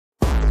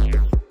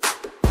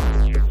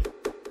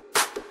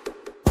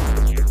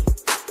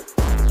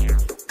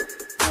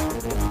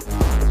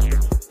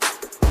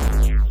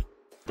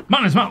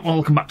My name's Matt,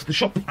 welcome back to the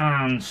shop,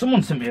 and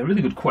someone sent me a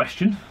really good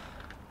question,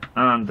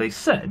 and they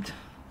said,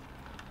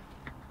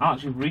 I'll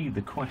actually read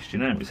the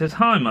question out. It says,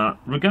 "Hi Matt,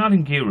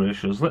 regarding gear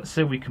ratios, let's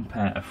say we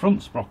compare a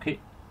front sprocket,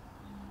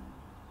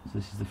 so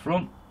this is the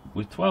front,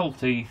 with 12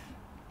 teeth,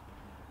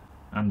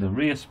 and a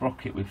rear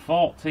sprocket with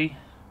 40,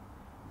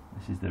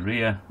 this is the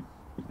rear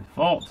with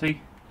 40,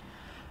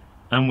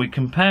 and we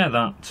compare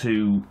that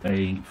to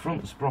a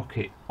front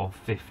sprocket of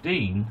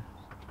 15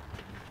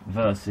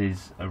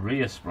 versus a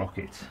rear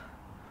sprocket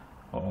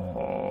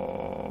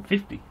of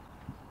 50.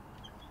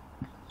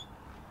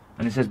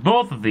 And it says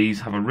both of these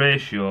have a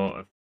ratio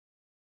of...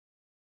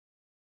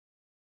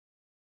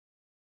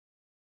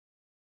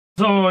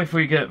 So if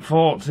we get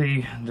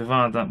 40 and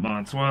divide that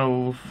by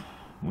 12,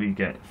 we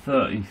get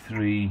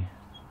 33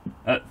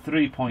 at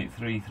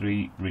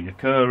 3.33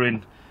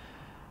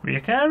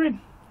 reoccurring.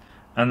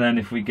 And then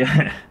if we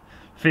get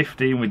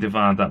 15, we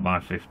divide that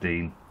by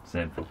 15,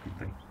 same fucking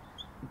thing.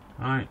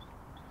 Right.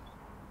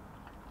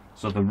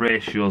 So the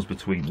ratios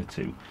between the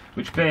two,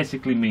 which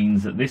basically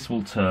means that this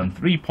will turn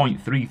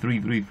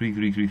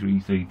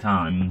 3.33333333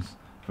 times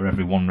for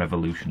every one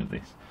revolution of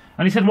this.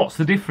 And he said, what's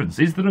the difference?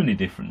 Is there any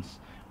difference?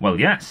 Well,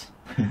 yes.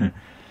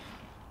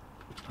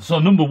 So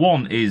number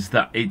one is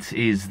that it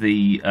is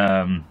the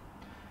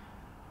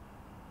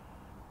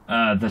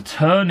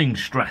turning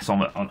stress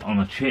on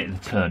a chain. The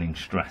turning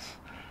stress,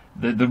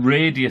 the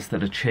radius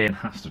that a chain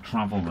has to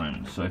travel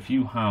around. So if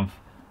you have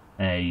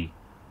a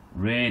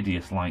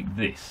radius like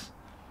this,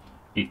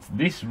 it's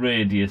this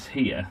radius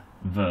here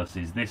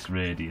versus this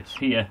radius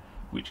here,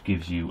 which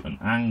gives you an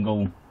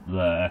angle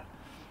there.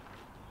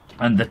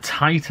 And the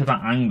tighter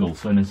that angle,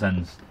 so in a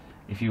sense,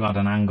 if you had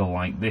an angle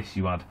like this,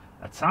 you had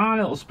a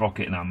tiny little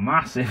sprocket and a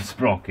massive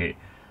sprocket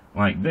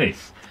like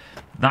this,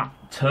 that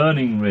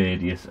turning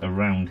radius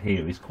around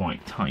here is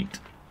quite tight.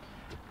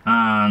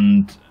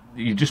 And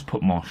you just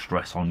put more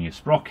stress on your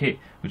sprocket,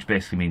 which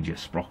basically means your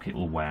sprocket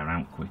will wear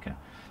out quicker.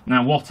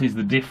 Now, what is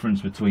the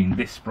difference between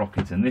this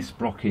sprocket and this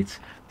sprocket?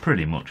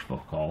 Pretty much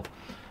fuck all.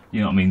 You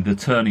know what I mean? The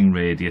turning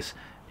radius.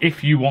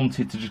 If you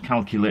wanted to just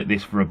calculate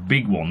this for a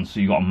big one, so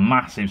you got a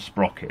massive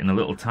sprocket and a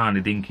little tiny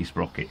dinky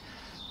sprocket,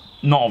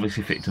 not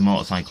obviously fit to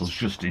motorcycles,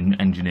 just in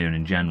engineering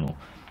in general,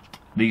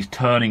 these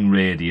turning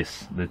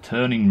radius, the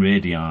turning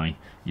radii,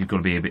 you've got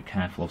to be a bit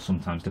careful of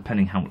sometimes,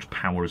 depending how much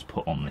power is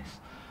put on this.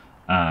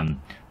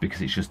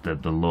 Because it's just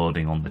the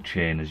loading on the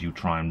chain as you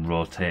try and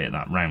rotate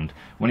that round.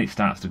 When it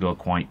starts to go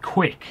quite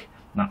quick,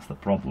 that's the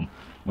problem.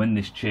 When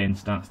this chain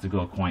starts to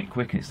go quite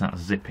quick and it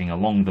starts zipping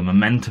along, the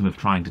momentum of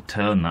trying to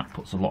turn that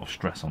puts a lot of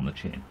stress on the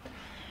chain.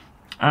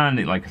 And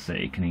it, like I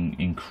say, it can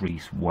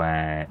increase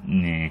wear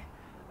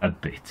a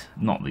bit.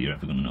 Not that you're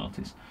ever going to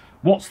notice.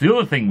 What's the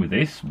other thing with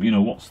this? You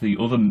know, what's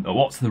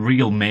the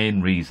real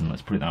main reason?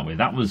 Let's put it that way.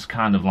 That was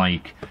kind of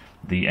like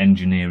the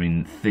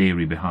engineering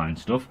theory behind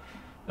stuff.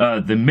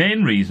 The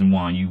main reason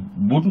why you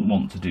wouldn't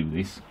want to do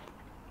this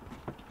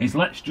is,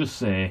 let's just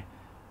say,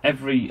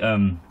 every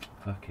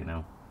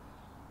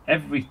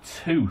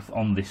tooth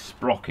on this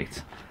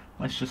sprocket,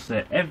 let's just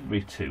say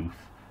every tooth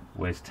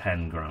weighs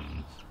 10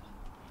 grams.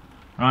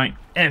 Right,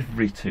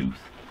 every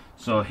tooth.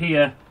 So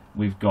here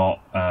we've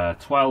got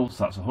 12,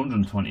 so that's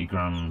 120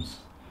 grams,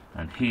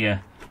 and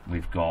here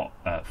we've got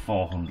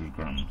 400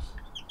 grams.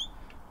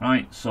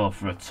 Right, so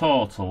for a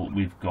total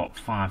we've got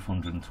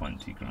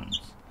 520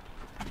 grams.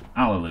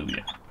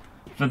 Hallelujah.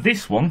 For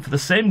this one, for the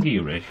same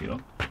gear ratio,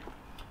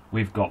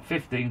 we've got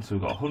 15, so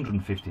we've got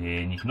 150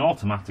 here, and you can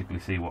automatically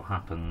see what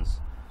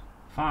happens.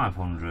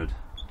 500,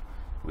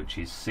 which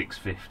is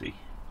 650.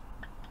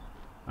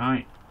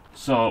 Right,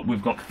 so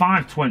we've got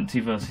 520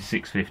 versus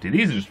 650.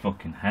 These are just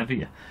fucking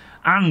heavier.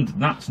 And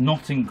that's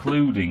not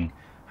including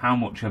how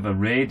much of a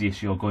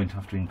radius you're going to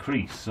have to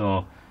increase.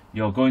 So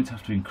you're going to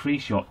have to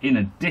increase your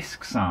inner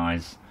disc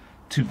size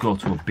to go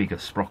to a bigger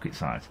sprocket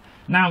size.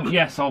 Now,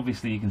 yes,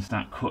 obviously you can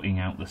start cutting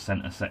out the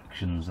centre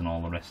sections and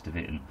all the rest of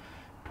it and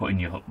putting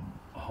your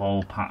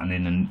hole pattern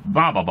in and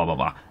blah blah blah blah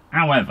blah.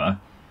 However,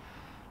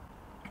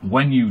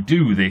 when you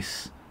do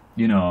this,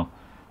 you know,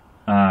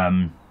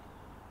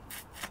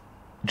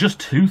 just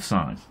tooth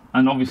size,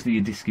 and obviously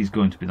your disc is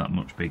going to be that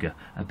much bigger,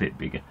 a bit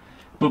bigger.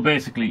 But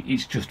basically,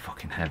 it's just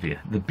fucking heavier.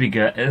 The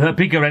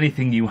bigger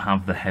anything you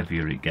have, the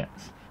heavier it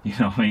gets. You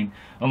know what I mean?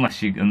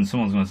 Unless you, and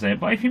someone's going to say,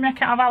 but if you make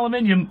it out of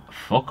aluminium,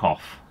 fuck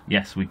off.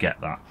 Yes, we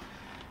get that.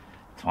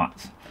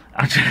 Twats.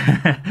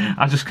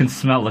 I just can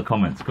smell the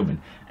comments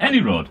coming. Any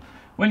road,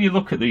 when you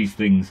look at these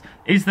things,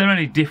 is there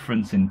any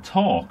difference in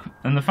torque?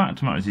 And the fact of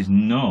the matter is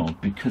no,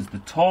 because the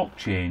torque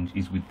change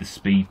is with the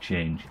speed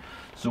change.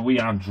 So we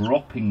are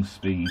dropping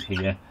speed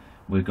here.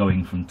 We're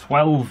going from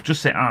 12,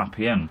 just say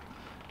RPM.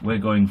 We're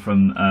going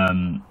from,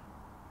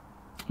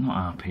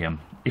 not RPM.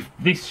 If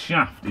this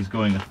shaft is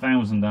going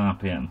 1000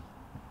 RPM,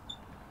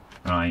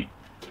 right,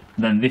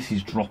 then this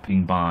is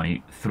dropping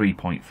by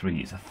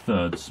 3.3. It's a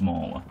third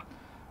smaller.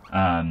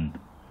 Oh,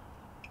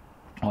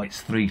 it's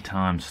 3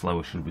 times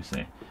slower, should we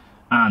say.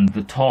 And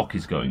the torque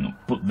is going up.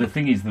 But the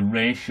thing is, the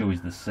ratio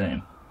is the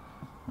same.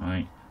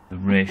 Right? The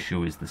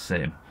ratio is the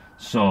same.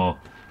 So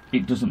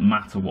it doesn't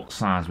matter what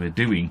size we're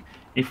doing.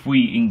 If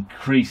we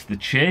increase the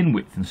chain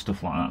width and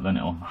stuff like that, then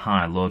it'll have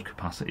higher load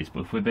capacities.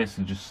 But if we're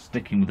basically just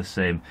sticking with the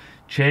same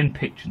chain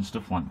pitch and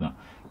stuff like that,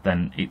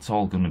 then it's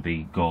all going to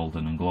be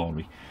golden and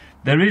glory.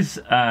 There is,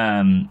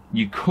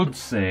 you could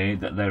say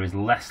that there is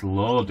less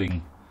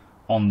loading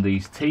on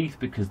these teeth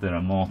because there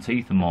are more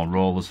teeth and more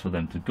rollers for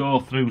them to go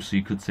through. So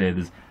you could say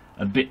there's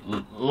a bit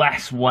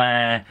less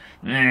wear.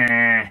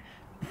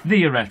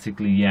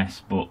 Theoretically,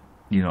 yes, but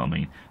you know what I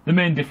mean. The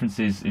main difference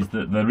is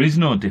that there is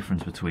no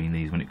difference between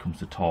these when it comes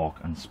to torque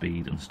and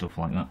speed and stuff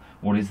like that.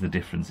 What is the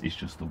difference is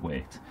just the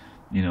weight.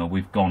 You know,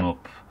 we've gone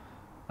up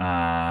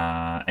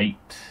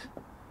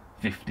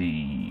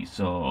 850,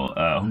 so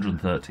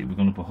 130. We've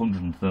gone up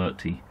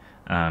 130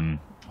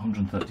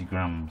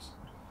 grams.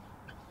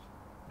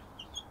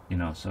 You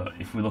know, so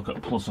if we look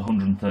at plus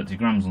 130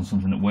 grams on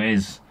something that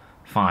weighs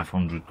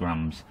 500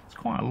 grams, it's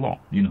quite a lot.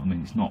 You know what I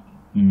mean? It's not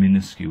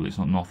minuscule, it's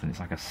not nothing, it's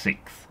like a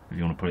sixth, if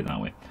you want to put it that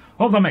way.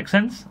 Hope that makes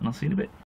sense, and I'll see you in a bit.